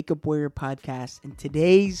Wake Up Warrior podcast. And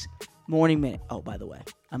today's morning minute. Oh, by the way,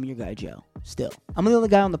 I'm your guy, Joe. Still, I'm the only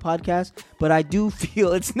guy on the podcast, but I do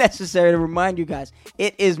feel it's necessary to remind you guys,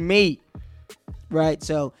 it is me. Right?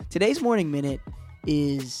 So today's morning minute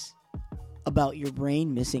is about your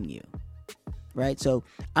brain missing you. Right? So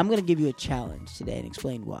I'm going to give you a challenge today and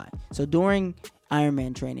explain why. So during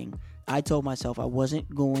Ironman training, I told myself I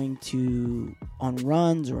wasn't going to, on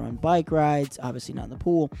runs or on bike rides, obviously not in the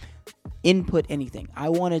pool, input anything. I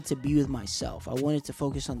wanted to be with myself. I wanted to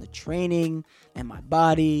focus on the training and my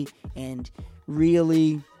body and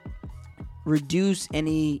really reduce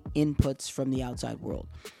any inputs from the outside world.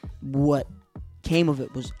 What came of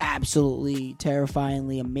it was absolutely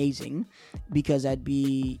terrifyingly amazing because I'd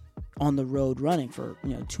be on the road running for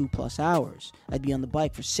 2+ hours. I'd be on the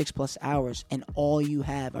bike for 6+ hours, and all you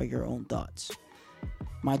have are your own thoughts.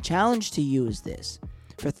 My challenge to you is this: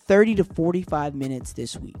 for 30 to 45 minutes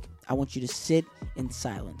this week, I want you to sit in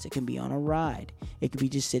silence. It can be on a ride. It could be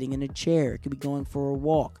just sitting in a chair. It could be going for a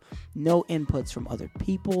walk. No inputs from other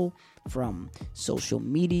people, from social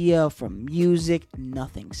media, from music,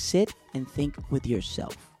 nothing. Sit and think with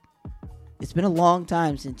yourself. It's been a long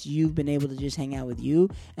time since you've been able to just hang out with you,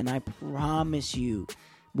 and I promise you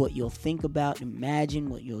what you'll think about, imagine,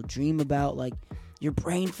 what you'll dream about, like your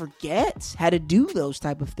brain forgets how to do those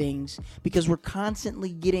type of things because we're constantly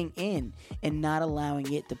getting in and not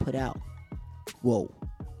allowing it to put out. Whoa,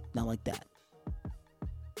 not like that.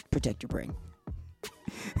 Protect your brain.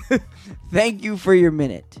 Thank you for your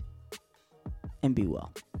minute, and be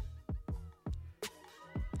well.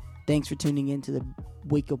 Thanks for tuning in to the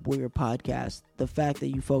Wake Up Warrior podcast. The fact that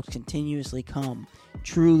you folks continuously come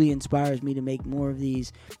truly inspires me to make more of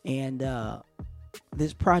these, and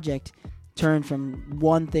this project turned from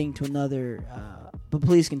one thing to another, but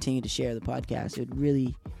please continue to share the podcast. It would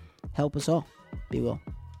really help us all. Be well.